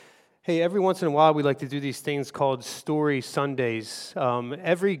Hey, every once in a while we like to do these things called Story Sundays.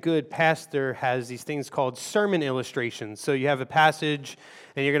 Every good pastor has these things called sermon illustrations. So you have a passage,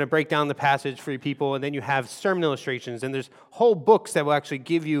 and you're going to break down the passage for your people, and then you have sermon illustrations. And there's whole books that will actually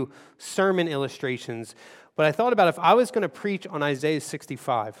give you sermon illustrations. But I thought about if I was going to preach on Isaiah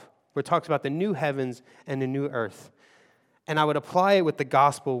 65, where it talks about the new heavens and the new earth, and I would apply it with the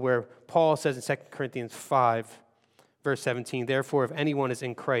gospel where Paul says in 2 Corinthians 5, Verse 17, therefore, if anyone is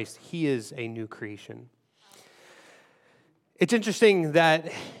in Christ, he is a new creation. It's interesting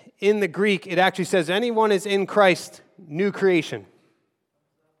that in the Greek, it actually says, anyone is in Christ, new creation.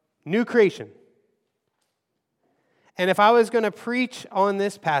 New creation. And if I was going to preach on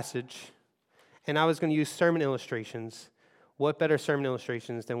this passage, and I was going to use sermon illustrations, what better sermon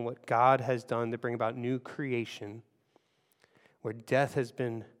illustrations than what God has done to bring about new creation, where death is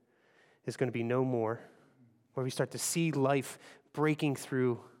going to be no more, where we start to see life breaking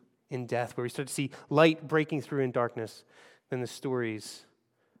through in death, where we start to see light breaking through in darkness, than the stories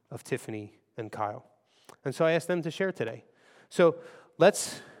of Tiffany and Kyle. And so I asked them to share today. So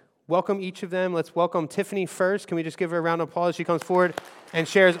let's welcome each of them. Let's welcome Tiffany first. Can we just give her a round of applause? She comes forward and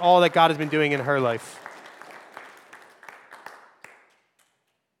shares all that God has been doing in her life.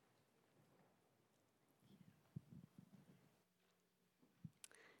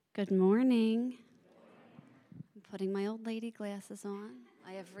 Good morning. Putting my old lady glasses on.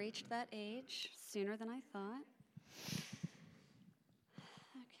 I have reached that age sooner than I thought.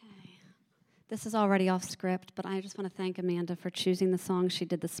 Okay. This is already off script, but I just want to thank Amanda for choosing the song she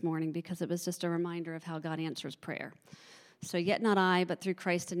did this morning because it was just a reminder of how God answers prayer. So Yet Not I, but Through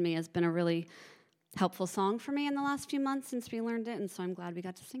Christ in Me has been a really helpful song for me in the last few months since we learned it, and so I'm glad we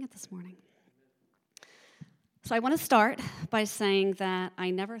got to sing it this morning. So I want to start by saying that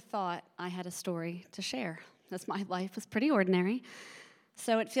I never thought I had a story to share, as my life was pretty ordinary.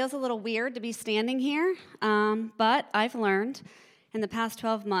 So it feels a little weird to be standing here, but I've learned in the past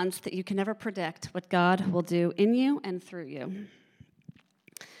 12 months that you can never predict what God will do in you and through you.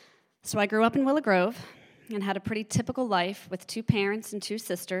 So I grew up in Willow Grove and had a pretty typical life with 2 parents and 2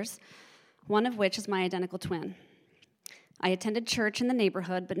 sisters, one of which is my identical twin. I attended church in the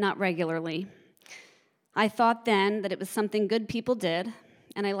neighborhood, but not regularly. I thought then that it was something good people did,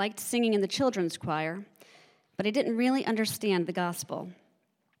 and I liked singing in the children's choir, but I didn't really understand the gospel.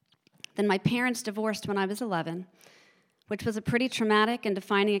 Then my parents divorced when I was 11, which was a pretty traumatic and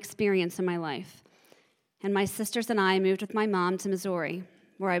defining experience in my life. And my sisters and I moved with my mom to Missouri,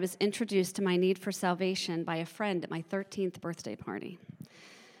 where I was introduced to my need for salvation by a friend at my 13th birthday party.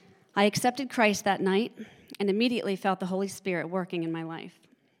 I accepted Christ that night and immediately felt the Holy Spirit working in my life.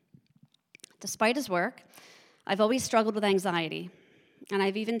 Despite his work, I've always struggled with anxiety, and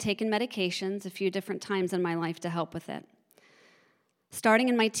I've even taken medications a few different times in my life to help with it. Starting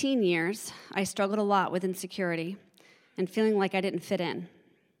in my teen years, I struggled a lot with insecurity and feeling like I didn't fit in.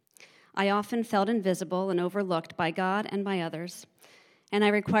 I often felt invisible and overlooked by God and by others, and I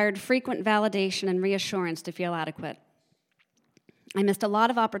required frequent validation and reassurance to feel adequate. I missed a lot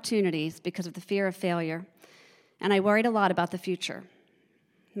of opportunities because of the fear of failure, and I worried a lot about the future.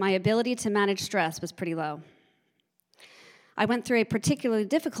 My ability to manage stress was pretty low. I went through a particularly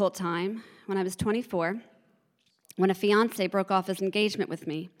difficult time when I was 24, when a fiancé broke off his engagement with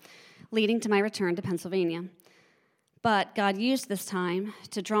me, leading to my return to Pennsylvania. But God used this time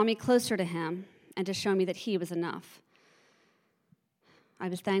to draw me closer to him and to show me that he was enough. I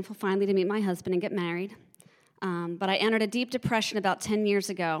was thankful finally to meet my husband and get married, but I entered a deep depression about 10 years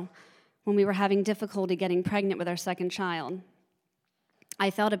ago when we were having difficulty getting pregnant with our second child. I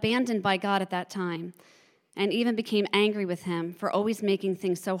felt abandoned by God at that time, and even became angry with him for always making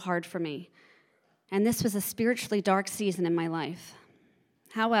things so hard for me. And this was a spiritually dark season in my life.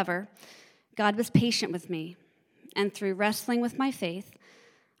 However, God was patient with me, and through wrestling with my faith,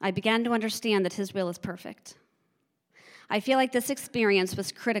 I began to understand that his will is perfect. I feel like this experience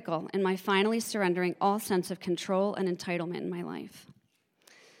was critical in my finally surrendering all sense of control and entitlement in my life.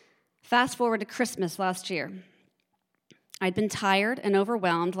 Fast forward to Christmas last year. I'd been tired and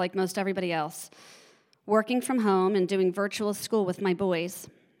overwhelmed like most everybody else, working from home and doing virtual school with my boys.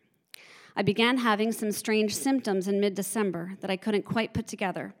 I began having some strange symptoms in mid-December that I couldn't quite put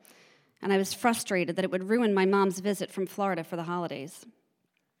together, and I was frustrated that it would ruin my mom's visit from Florida for the holidays.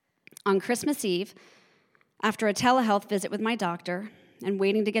 On Christmas Eve, after a telehealth visit with my doctor and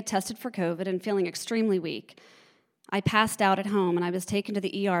waiting to get tested for COVID and feeling extremely weak, I passed out at home and I was taken to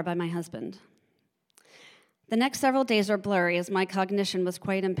the ER by my husband. The next several days are blurry as my cognition was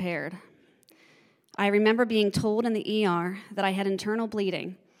quite impaired. I remember being told in the ER that I had internal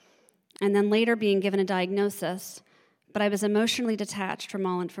bleeding, and then later being given a diagnosis but I was emotionally detached from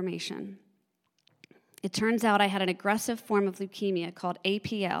all information. It turns out I had an aggressive form of leukemia called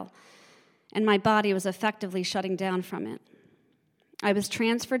APL, and my body was effectively shutting down from it. I was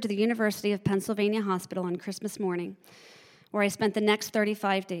transferred to the University of Pennsylvania Hospital on Christmas morning, where I spent the next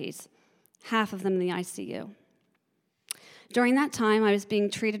 35 days, half of them in the ICU. During that time, I was being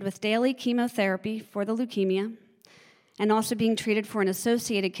treated with daily chemotherapy for the leukemia and also being treated for an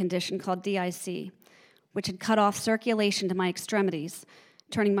associated condition called DIC, which had cut off circulation to my extremities,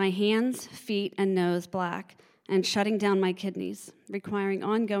 turning my hands, feet, and nose black and shutting down my kidneys, requiring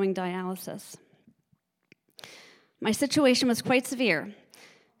ongoing dialysis. My situation was quite severe,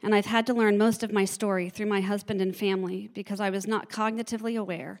 and I've had to learn most of my story through my husband and family because I was not cognitively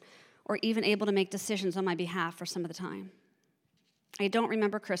aware or even able to make decisions on my behalf for some of the time. I don't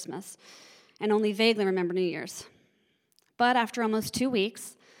remember Christmas and only vaguely remember New Year's. But after almost 2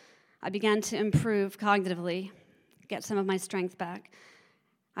 weeks, I began to improve cognitively, get some of my strength back.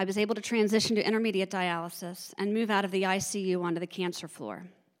 I was able to transition to intermediate dialysis and move out of the ICU onto the cancer floor,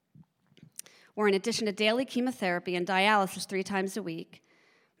 where in addition to daily chemotherapy and dialysis 3 times a week,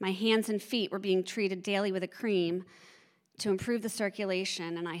 my hands and feet were being treated daily with a cream to improve the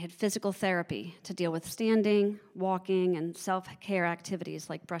circulation, and I had physical therapy to deal with standing, walking, and self-care activities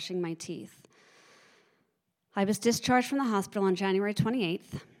like brushing my teeth. I was discharged from the hospital on January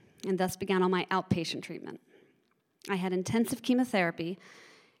 28th, and thus began all my outpatient treatment. I had intensive chemotherapy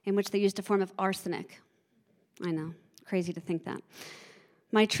in which they used a form of arsenic. I know, crazy to think that.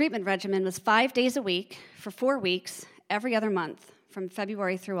 My treatment regimen was 5 days a week for 4 weeks, every other month, from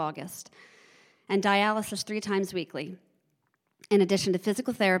February through August, and dialysis 3 times weekly, in addition to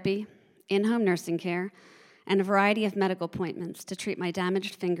physical therapy, in-home nursing care, and a variety of medical appointments to treat my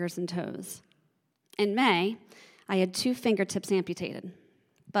damaged fingers and toes. In May, I had 2 fingertips amputated,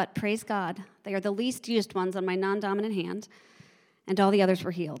 but praise God, they are the least used ones on my non-dominant hand, and all the others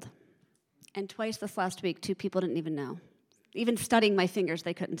were healed. And twice this last week, 2 people didn't even know. Even studying my fingers,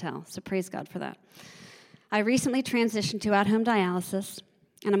 they couldn't tell, so praise God for that. I recently transitioned to at-home dialysis,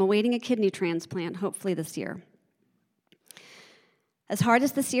 and I'm awaiting a kidney transplant, hopefully this year. As hard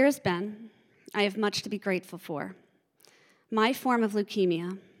as this year has been, I have much to be grateful for. My form of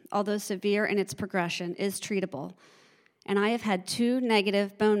leukemia, although severe in its progression, is treatable, and I have had 2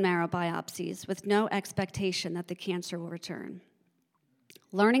 negative bone marrow biopsies with no expectation that the cancer will return.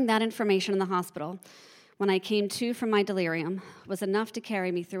 Learning that information in the hospital when I came to from my delirium was enough to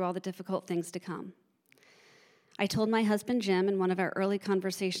carry me through all the difficult things to come. I told my husband Jim in one of our early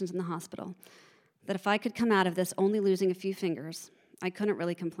conversations in the hospital that if I could come out of this only losing a few fingers, I couldn't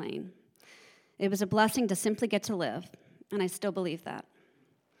really complain. It was a blessing to simply get to live, and I still believe that.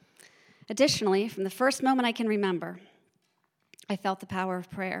 Additionally, from the first moment I can remember, I felt the power of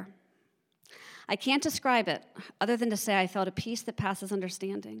prayer. I can't describe it other than to say I felt a peace that passes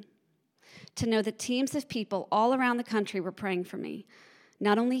understanding. To know that teams of people all around the country were praying for me,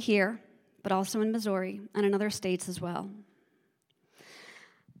 not only here, but also in Missouri and in other states as well.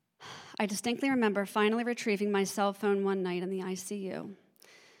 I distinctly remember finally retrieving my cell phone one night in the ICU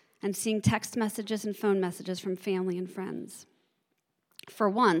and seeing text messages and phone messages from family and friends. For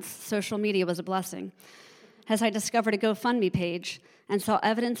once, social media was a blessing, as I discovered a GoFundMe page and saw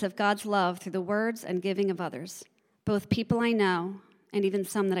evidence of God's love through the words and giving of others, both people I know and even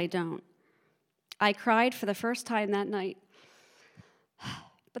some that I don't. I cried for the first time that night,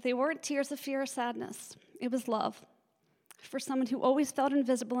 but they weren't tears of fear or sadness. It was love. For someone who always felt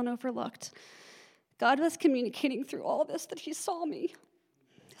invisible and overlooked, God was communicating through all this that he saw me.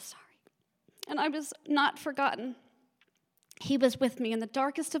 And I was not forgotten. He was with me in the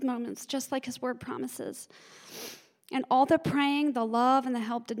darkest of moments, just like his word promises. And all the praying, the love, and the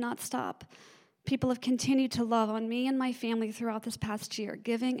help did not stop. People have continued to love on me and my family throughout this past year,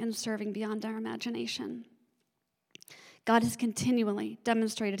 giving and serving beyond our imagination. God has continually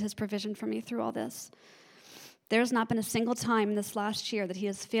demonstrated his provision for me through all this. There's not been a single time in this last year that he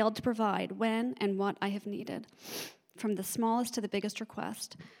has failed to provide when and what I have needed, from the smallest to the biggest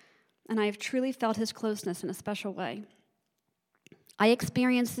request, and I have truly felt his closeness in a special way. I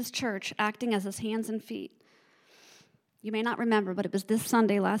experienced this church acting as his hands and feet. You may not remember, but it was this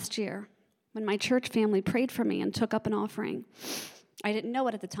Sunday last year when my church family prayed for me and took up an offering. I didn't know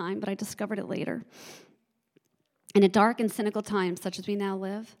it at the time, but I discovered it later. In a dark and cynical time such as we now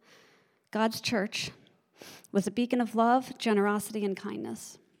live, God's church was a beacon of love, generosity, and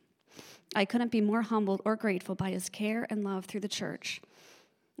kindness. I couldn't be more humbled or grateful by his care and love through the church,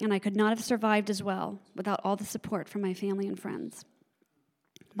 and I could not have survived as well without all the support from my family and friends.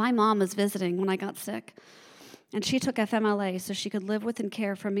 My mom was visiting when I got sick, and she took FMLA so she could live with and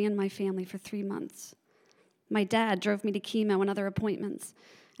care for me and my family for 3 months. My dad drove me to chemo and other appointments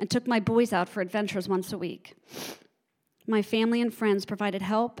and took my boys out for adventures once a week. My family and friends provided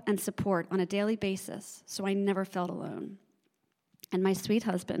help and support on a daily basis, so I never felt alone. And my sweet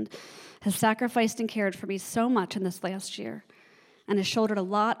husband has sacrificed and cared for me so much in this last year and has shouldered a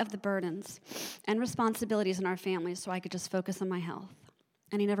lot of the burdens and responsibilities in our family so I could just focus on my health.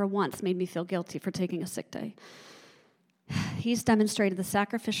 And he never once made me feel guilty for taking a sick day. He's demonstrated the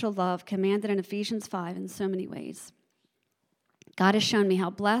sacrificial love commanded in Ephesians 5 in so many ways. God has shown me how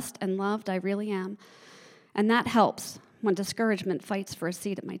blessed and loved I really am, and that helps when discouragement fights for a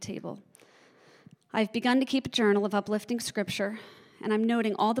seat at my table. I've begun to keep a journal of uplifting scripture, and I'm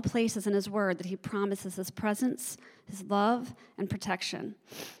noting all the places in his word that he promises his presence, his love, and protection.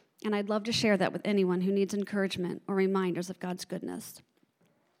 And I'd love to share that with anyone who needs encouragement or reminders of God's goodness.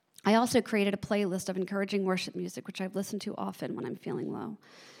 I also created a playlist of encouraging worship music, which I've listened to often when I'm feeling low.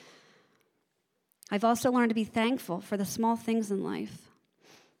 I've also learned to be thankful for the small things in life.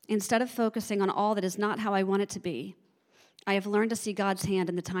 Instead of focusing on all that is not how I want it to be, I have learned to see God's hand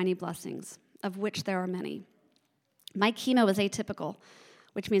in the tiny blessings, of which there are many. My chemo was atypical,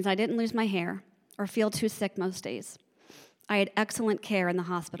 which means I didn't lose my hair or feel too sick most days. I had excellent care in the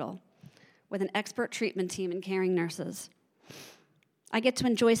hospital with an expert treatment team and caring nurses. I get to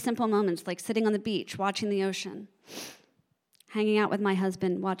enjoy simple moments like sitting on the beach, watching the ocean, hanging out with my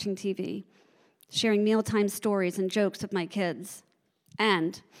husband, watching TV, sharing mealtime stories and jokes with my kids,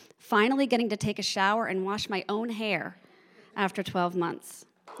 and finally getting to take a shower and wash my own hair after 12 months.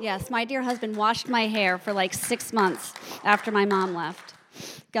 Yes, my dear husband washed my hair for like 6 months after my mom left.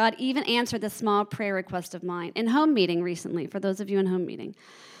 God even answered this small prayer request of mine in home meeting recently, for those of you in home meeting.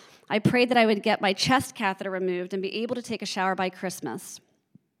 I prayed that I would get my chest catheter removed and be able to take a shower by Christmas.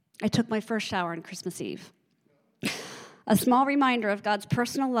 I took my first shower on Christmas Eve. A small reminder of God's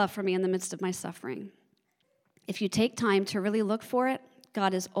personal love for me in the midst of my suffering. If you take time to really look for it,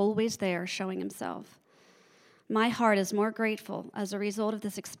 God is always there showing himself. My heart is more grateful as a result of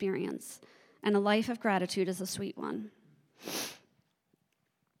this experience, and a life of gratitude is a sweet one.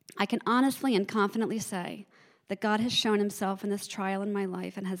 I can honestly and confidently say that God has shown himself in this trial in my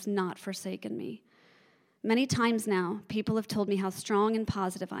life and has not forsaken me. Many times now, people have told me how strong and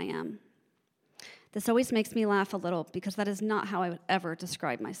positive I am. This always makes me laugh a little because that is not how I would ever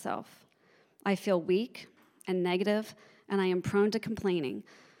describe myself. I feel weak and negative, and I am prone to complaining.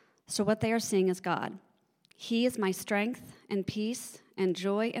 So what they are seeing is God. He is my strength and peace and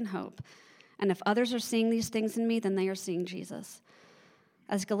joy and hope. And if others are seeing these things in me, then they are seeing Jesus.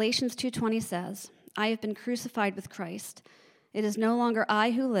 As Galatians 2:20 says, I have been crucified with Christ. It is no longer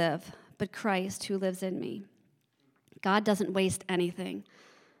I who live, but Christ who lives in me. God doesn't waste anything.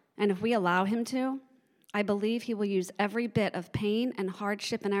 And if we allow him to, I believe he will use every bit of pain and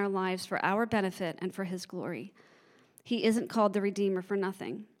hardship in our lives for our benefit and for his glory. He isn't called the Redeemer for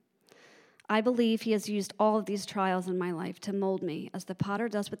nothing. I believe he has used all of these trials in my life to mold me as the potter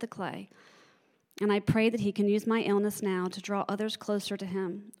does with the clay. And I pray that he can use my illness now to draw others closer to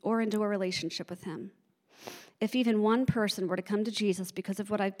him or into a relationship with him. If even one person were to come to Jesus because of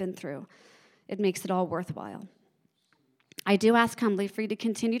what I've been through, it makes it all worthwhile. I do ask humbly for you to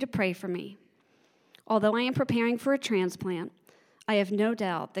continue to pray for me. Although I am preparing for a transplant, I have no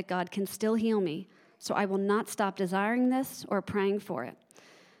doubt that God can still heal me, so I will not stop desiring this or praying for it.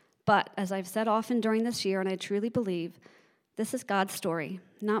 But as I've said often during this year, and I truly believe, this is God's story,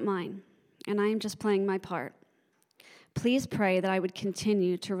 not mine, and I am just playing my part. Please pray that I would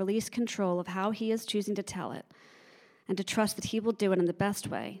continue to release control of how he is choosing to tell it, and to trust that he will do it in the best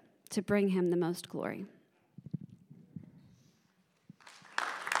way to bring him the most glory.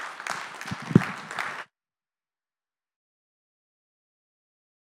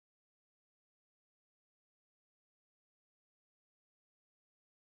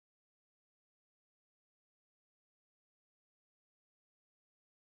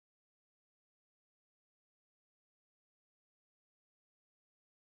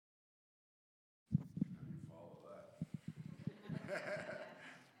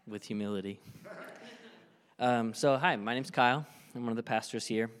 With humility. Hi, my name's Kyle. I'm one of the pastors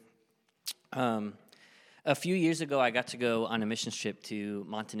here. A few years ago, I got to go on a mission trip to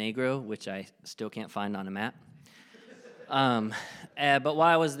Montenegro, which I still can't find on a map. But while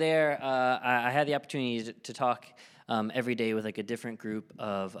I was there, I had the opportunity to talk every day with like a different group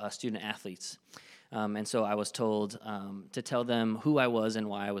of student athletes. And so I was told to tell them who I was and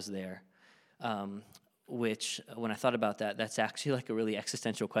why I was there. Which, when I thought about that, that's actually like a really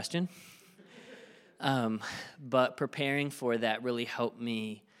existential question. But preparing for that really helped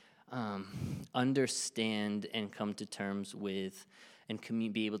me understand and come to terms with and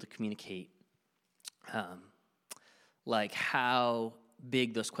be able to communicate like how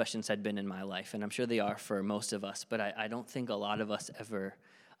big those questions had been in my life. And I'm sure they are for most of us, but I don't think a lot of us ever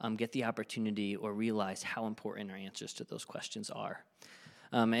get the opportunity or realize how important our answers to those questions are.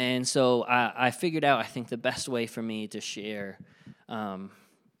 And so I figured out, I think, the best way for me to share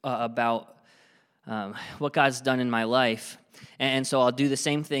about what God's done in my life. And so I'll do the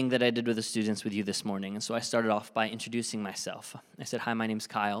same thing that I did with the students with you this morning. And so I started off by introducing myself. I said, hi, my name's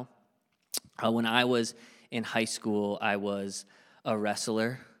Kyle. When I was in high school, I was a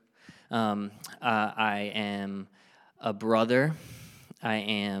wrestler. I am a brother. I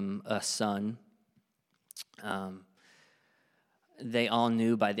am a son. They all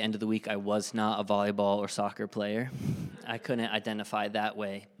knew by the end of the week I was not a volleyball or soccer player. I couldn't identify that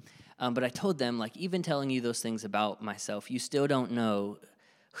way. But I told them, like, even telling you those things about myself, you still don't know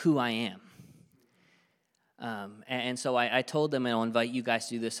who I am. And so I told them, and I'll invite you guys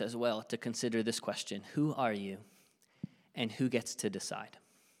to do this as well, to consider this question: who are you, and who gets to decide?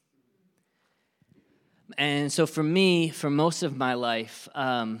 And so for me, for most of my life,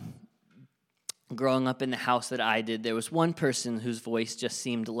 growing up in the house that I did, there was one person whose voice just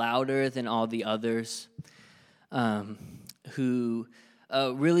seemed louder than all the others, who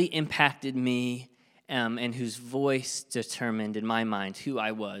really impacted me, and whose voice determined, in my mind, who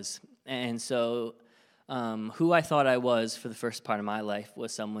I was. And so who I thought I was for the first part of my life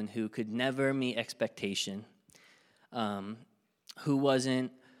was someone who could never meet expectation, who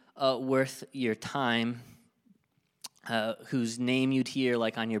wasn't worth your time, whose name you'd hear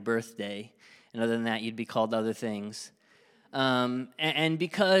like on your birthday, and other than that, you'd be called other things. And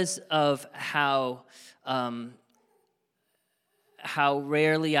because of how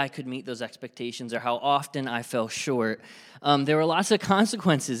rarely I could meet those expectations, or how often I fell short, there were lots of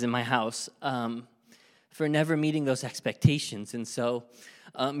consequences in my house for never meeting those expectations. And so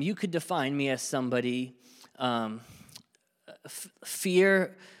you could define me as somebody,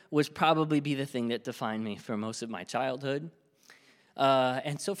 fear would probably be the thing that defined me for most of my childhood.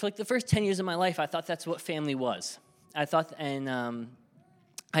 And so for like the first 10 years of my life, I thought that's what family was. I just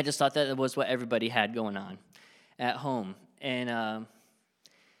thought that it was what everybody had going on at home. And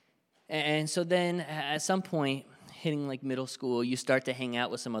so then at some point, hitting like middle school, you start to hang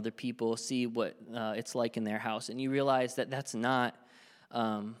out with some other people, see what it's like in their house, and you realize that that's not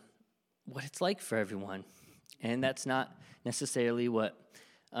what it's like for everyone. And that's not necessarily what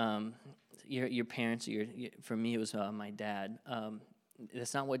your parents, for me it was my dad,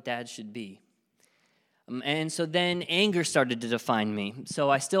 that's not what dad should be. And so then anger started to define me.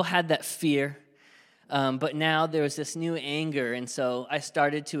 So I still had that fear, but now there was this new anger, and so I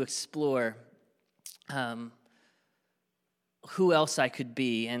started to explore who else I could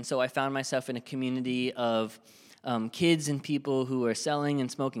be. And so I found myself in a community of kids and people who were selling and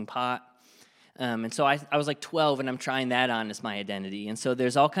smoking pot. And so I was like 12, and I'm trying that on as my identity. And so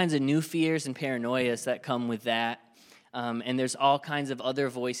there's all kinds of new fears and paranoias that come with that. And there's all kinds of other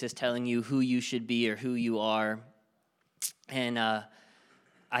voices telling you who you should be or who you are. And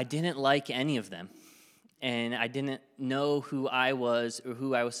I didn't like any of them. And I didn't know who I was or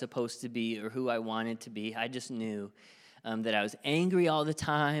who I was supposed to be or who I wanted to be. I just knew that I was angry all the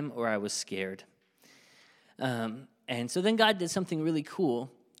time or I was scared. And so then God did something really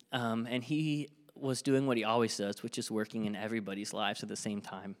cool. And he was doing what he always does, which is working in everybody's lives at the same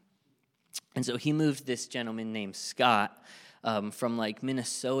time. And so he moved this gentleman named Scott from like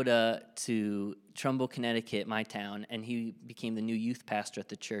Minnesota to Trumbull, Connecticut, my town, and he became the new youth pastor at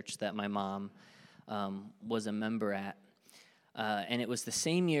the church that my mom was a member at. And it was the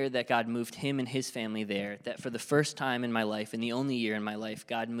same year that God moved him and his family there, that for the first time in my life, and the only year in my life,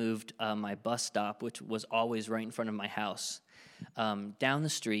 God moved my bus stop, which was always right in front of my house, down the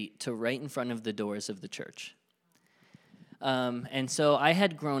street to right in front of the doors of the church. And so I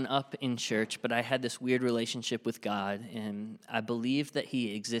had grown up in church, but I had this weird relationship with God, and I believed that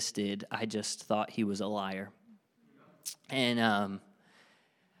he existed. I just thought he was a liar.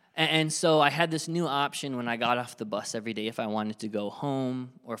 And so I had this new option when I got off the bus every day if I wanted to go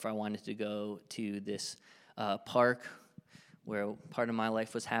home or if I wanted to go to this park where part of my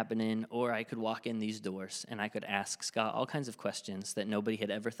life was happening, or I could walk in these doors and I could ask Scott all kinds of questions that nobody had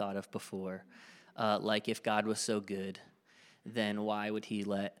ever thought of before, like if God was so good, then why would he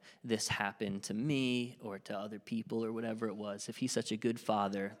let this happen to me or to other people or whatever it was? If he's such a good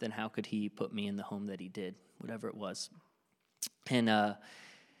father, then how could he put me in the home that he did, whatever it was?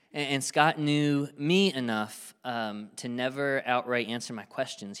 And Scott knew me enough to never outright answer my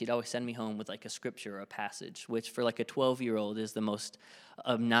questions. He'd always send me home with like a scripture or a passage, which for like a 12-year-old is the most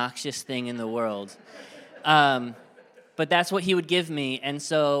obnoxious thing in the world. But that's what he would give me. And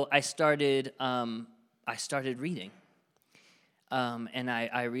so I started reading. And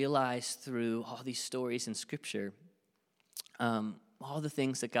I realized through all these stories in Scripture, all the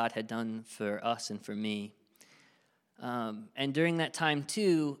things that God had done for us and for me. And during that time,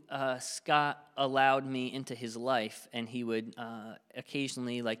 too, Scott allowed me into his life, and he would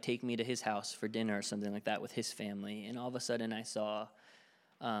occasionally take me to his house for dinner or something like that with his family. And all of a sudden, I saw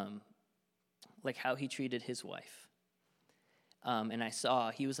how he treated his wife. And I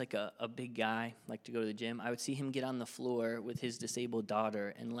saw he was a big guy, to go to the gym. I would see him get on the floor with his disabled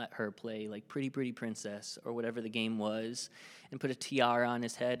daughter and let her play Pretty Pretty Princess or whatever the game was, and put a tiara on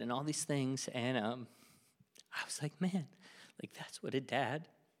his head and all these things. And I was like, man, that's what a dad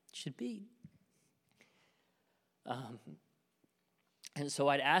should be. And so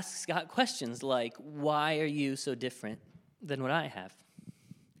I'd ask Scott questions like, why are you so different than what I have?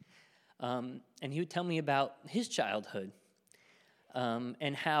 And he would tell me about his childhood.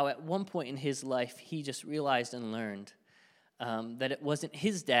 And how at one point in his life he just realized and learned that it wasn't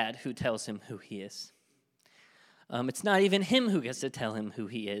his dad who tells him who he is. It's not even him who gets to tell him who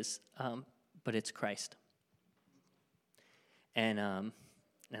he is, but it's Christ. And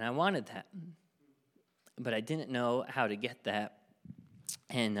I wanted that, but I didn't know how to get that.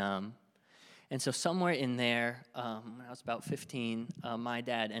 And so somewhere in there, when I was about 15, my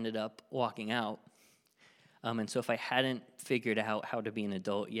dad ended up walking out. And so if I hadn't figured out how to be an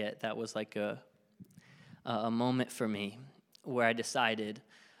adult yet, that was a moment for me where I decided,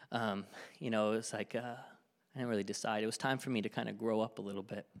 it was I didn't really decide. It was time for me to kind of grow up a little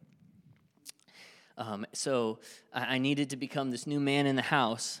bit. So I needed to become this new man in the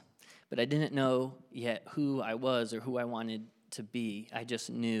house, but I didn't know yet who I was or who I wanted to be. I just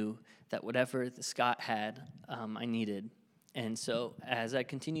knew that whatever Scott had, I needed. And so as I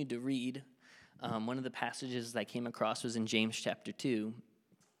continued to read, one of the passages that I came across was in James chapter 2.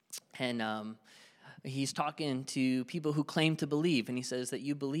 And he's talking to people who claim to believe. And he says that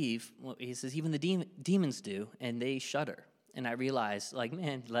you believe. Well, he says even the demons do, and they shudder. And I realized,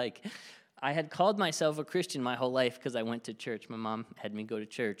 I had called myself a Christian my whole life because I went to church. My mom had me go to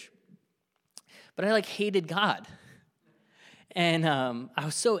church. But I hated God. And I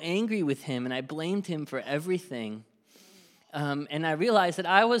was so angry with him, and I blamed him for everything. And I realized that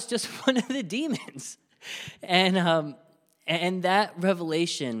I was just one of the demons. And that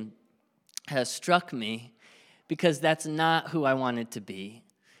revelation has struck me because that's not who I wanted to be.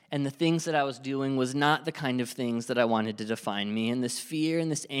 And the things that I was doing was not the kind of things that I wanted to define me. And this fear and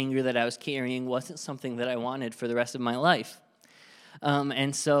this anger that I was carrying wasn't something that I wanted for the rest of my life.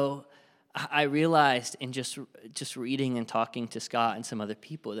 And so I realized in just reading and talking to Scott and some other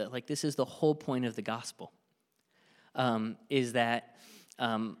people that this is the whole point of the gospel. Is that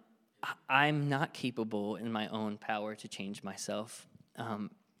I'm not capable in my own power to change myself.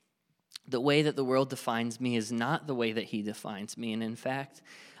 The way that the world defines me is not the way that he defines me. And in fact,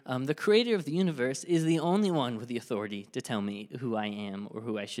 the creator of the universe is the only one with the authority to tell me who I am or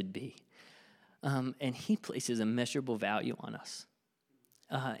who I should be. And he places immeasurable value on us.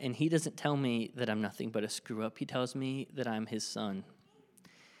 And he doesn't tell me that I'm nothing but a screw-up. He tells me that I'm his son,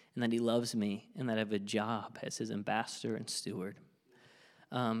 and that he loves me, and that I have a job as his ambassador and steward.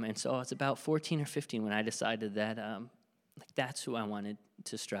 And so it's about 14 or 15 when I decided that that's who I wanted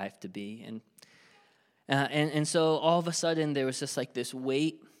to strive to be. And so all of a sudden there was just this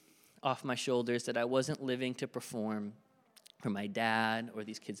weight off my shoulders that I wasn't living to perform for my dad or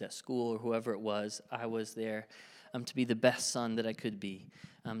these kids at school or whoever it was. I was there to be the best son that I could be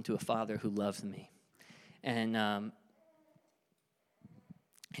to a father who loved me. And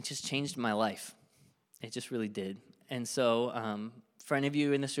it just changed my life. It just really did. And so for any of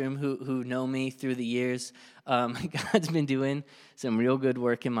you in this room who know me through the years, God's been doing some real good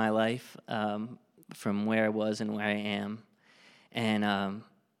work in my life from where I was and where I am. And I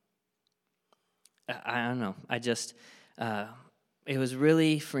don't know. I just, it was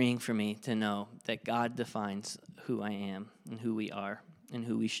really freeing for me to know that God defines who I am and who we are and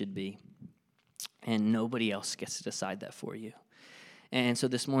who we should be. And nobody else gets to decide that for you. And so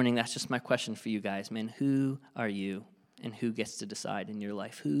this morning, that's just my question for you guys, man. Who are you and who gets to decide in your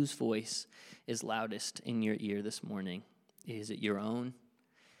life? Whose voice is loudest in your ear this morning? Is it your own?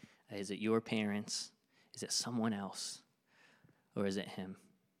 Is it your parents? Is it someone else? Or is it him?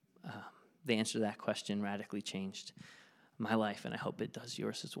 The answer to that question radically changed my life, and I hope it does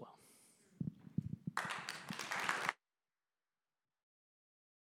yours as well.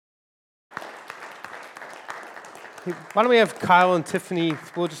 Hey, why don't we have Kyle and Tiffany,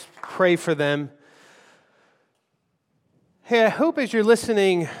 we'll just pray for them. Hey, I hope as you're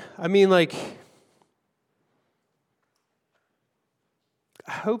listening, I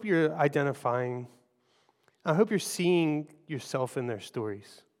hope you're identifying I hope you're seeing yourself in their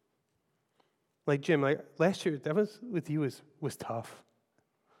stories. Like Jim, last year, that was with you was tough.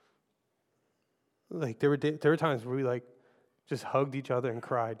 Like there were times where we just hugged each other and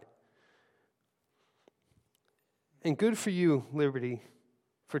cried. And good for you, Liberty,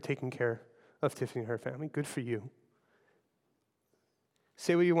 for taking care of Tiffany and her family. Good for you.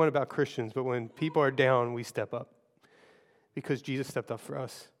 Say what you want about Christians, but when people are down, we step up because Jesus stepped up for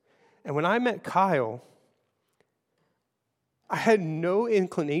us. And when I met Kyle, I had no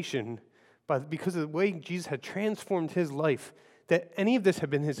inclination, because of the way Jesus had transformed his life, that any of this had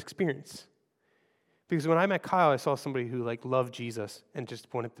been his experience. Because when I met Kyle, I saw somebody who loved Jesus and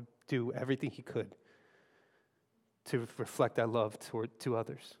just wanted to do everything he could to reflect that love to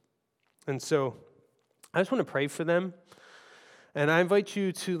others. And so I just want to pray for them. And I invite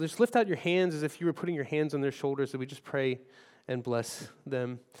you to just lift out your hands as if you were putting your hands on their shoulders, and we just pray and bless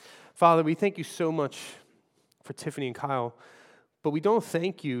them. Father, we thank you so much for Tiffany and Kyle, but we don't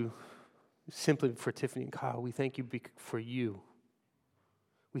thank you simply for Tiffany and Kyle. We thank you for you.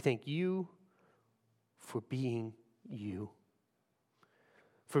 We thank you for being you,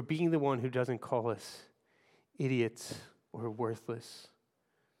 for being the one who doesn't call us idiots or worthless,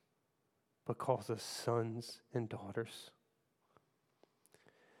 but calls us sons and daughters.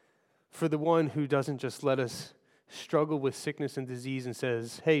 For the one who doesn't just let us struggle with sickness and disease and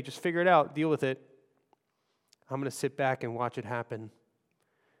says, hey, just figure it out, deal with it. I'm going to sit back and watch it happen.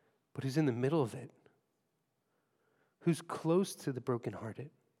 But who's in the middle of it? Who's close to the brokenhearted?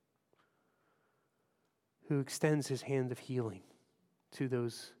 Who extends his hand of healing to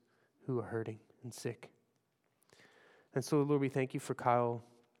those who are hurting and sick. And so, Lord, we thank you for Kyle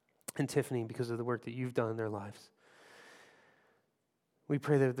and Tiffany because of the work that you've done in their lives. We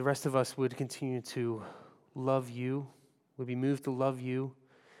pray that the rest of us would continue to love you, would be moved to love you,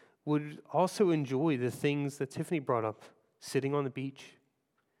 would also enjoy the things that Tiffany brought up, sitting on the beach,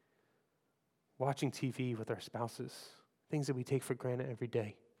 watching TV with our spouses, things that we take for granted every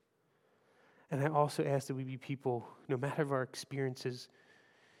day. And I also ask that we be people, no matter our experiences,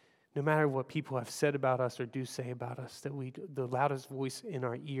 no matter what people have said about us or do say about us, that the loudest voice in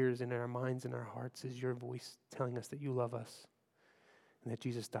our ears and in our minds and our hearts is your voice telling us that you love us and that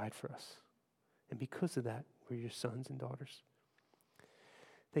Jesus died for us. And because of that, we're your sons and daughters.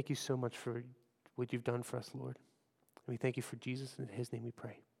 Thank you so much for what you've done for us, Lord. And we thank you for Jesus, and in his name we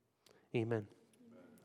pray. Amen.